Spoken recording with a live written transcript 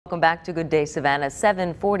Welcome back to Good Day Savannah,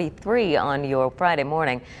 7:43 on your Friday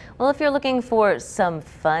morning. Well, if you're looking for some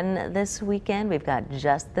fun this weekend, we've got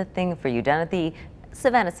just the thing for you down at the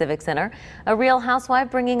Savannah Civic Center. A Real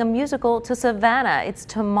Housewife bringing a musical to Savannah. It's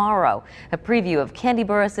tomorrow. A preview of Kandi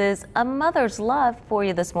Burrus's A Mother's Love for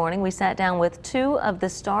you this morning. We sat down with two of the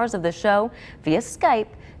stars of the show via Skype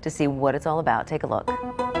to see what it's all about. Take a look.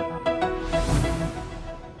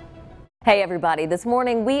 Hey everybody, this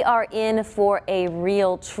morning we are in for a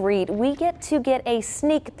real treat. We get a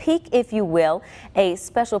sneak peek, if you will, a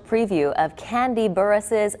special preview of Kandi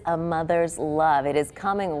Burrus's A Mother's Love. It is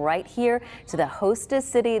coming right here to the hostess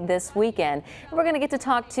city this weekend. And we're going to get to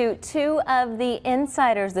talk to two of the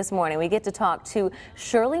insiders this morning. We get to talk to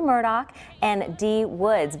Shirley Murdoch and Dee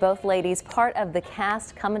Woods, both ladies part of the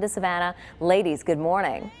cast coming to Savannah. Ladies, good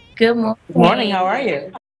morning. Good morning. Good morning. How are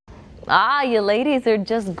you? You ladies are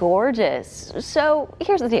just gorgeous. So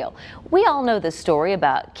here's the deal. We all know the story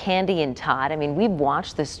about Kandi and Todd. I mean, we've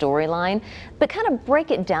watched the storyline, but kind of break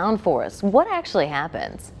it down for us. What actually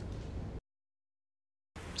happens?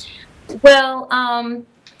 Well,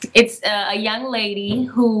 it's a young lady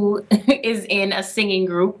who is in a singing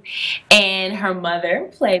group, and her mother,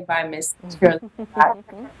 played by Miss Shirley,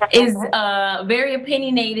 is very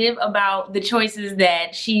opinionated about the choices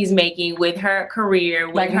that she's making with her career.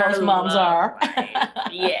 With like her most moms are.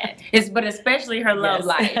 Yeah, but especially her love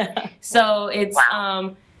life. So it's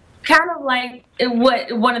kind of like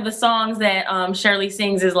what one of the songs that Shirley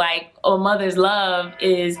sings is like, "Oh, mother's love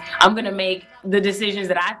is I'm gonna make the decisions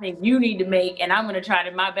that I think you need to make, and I'm gonna try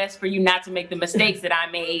my best for you not to make the mistakes that I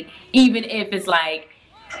made, even if it's like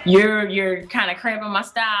you're kind of cramping my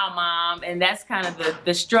style, mom." And that's kind of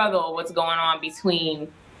the struggle, what's going on between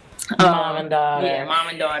mom and daughter. Yeah, mom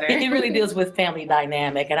and daughter. It really deals with family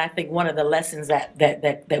dynamic, and I think one of the lessons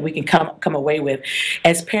that we can come away with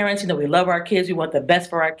as parents, we love our kids, we want the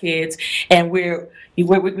best for our kids, and we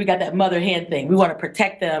got that mother hen thing. We want to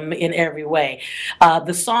protect them in every way.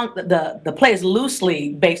 The play is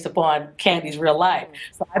loosely based upon Kandi's real life.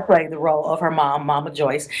 So I play the role of her mom, Mama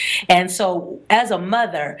Joyce, and so as a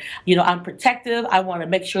mother, I'm protective. I want to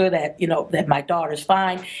make sure that that my daughter's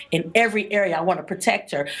fine in every area. I want to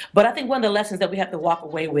protect her. But I think one of the lessons that we have to walk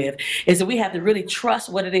away with is that we have to really trust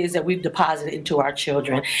what it is that we've deposited into our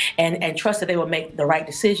children, and trust that they will make the right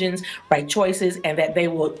decisions, right choices, and that they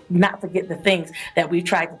will not forget the things that we've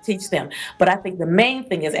tried to teach them. But I think the main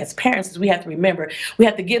thing is, as parents, is we have to remember we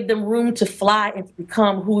have to give them room to fly and to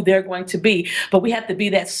become who they're going to be. But we have to be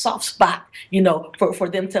that soft spot, for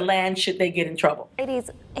them to land should they get in trouble.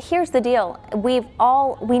 Ladies, here's the deal. We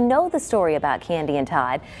know the story about Kandi and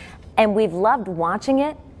Todd, and we've loved watching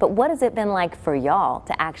it. But what has it been like for y'all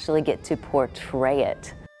to actually get to portray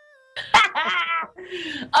it?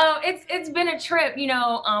 It's been a trip,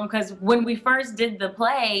 because when we first did the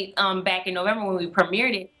play back in November when we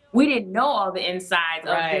premiered it, we didn't know all the insides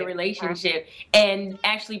of their relationship, and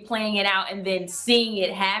actually playing it out and then seeing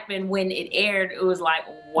it happen when it aired, it was like,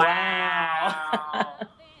 wow.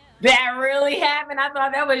 That really happened. I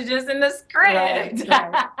thought that was just in the script.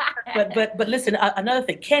 Right. But listen, another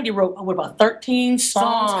thing, Kandi wrote about 13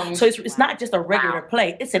 songs. So it's not just a regular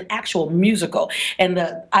play, it's an actual musical. And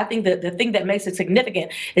I think the thing that makes it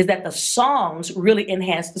significant is that the songs really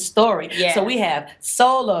enhance the story. So we have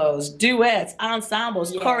solos, duets,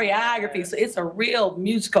 ensembles, choreography. So it's a real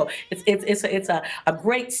musical. It's a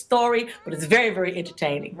great story, but it's very, very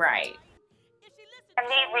entertaining. Right. And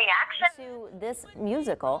the reaction to this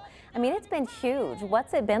musical, I mean, it's been huge.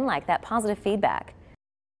 What's it been like, that positive feedback?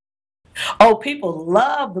 Oh, people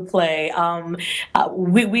love the play.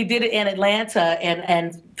 We did it in Atlanta,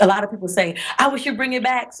 and a lot of people say, "I wish you'd bring it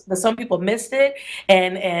back," but some people missed it,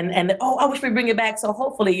 and oh, I wish we'd bring it back. So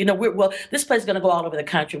hopefully, this place is going to go all over the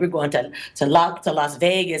country. We're going to Las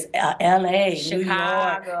Vegas, LA, Chicago, New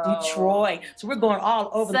York, Detroit. So we're going all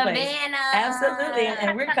over Savannah. the place. Absolutely,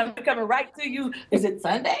 and we're coming right to you. Is it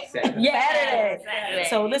Sunday? Saturday.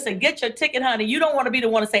 So listen, get your ticket, honey. You don't want to be the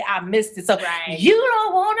one to say I missed it. So you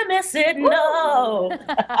don't want to miss it. No.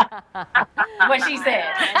 What she said.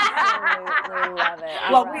 Absolutely love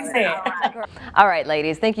it. What we said. All right,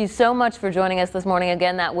 ladies, thank you so much for joining us this morning.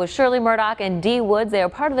 Again, that was Shirley Murdoch and Dee Woods. They are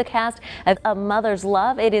part of the cast of A Mother's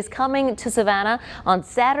Love. It is coming to Savannah on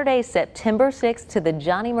Saturday, September 6th to the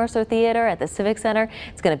Johnny Mercer Theater at the Civic Center.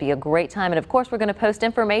 It's going to be a great time. And of course, we're going to post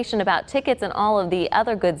information about tickets and all of the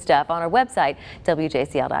other good stuff on our website,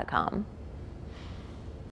 WJCL.com.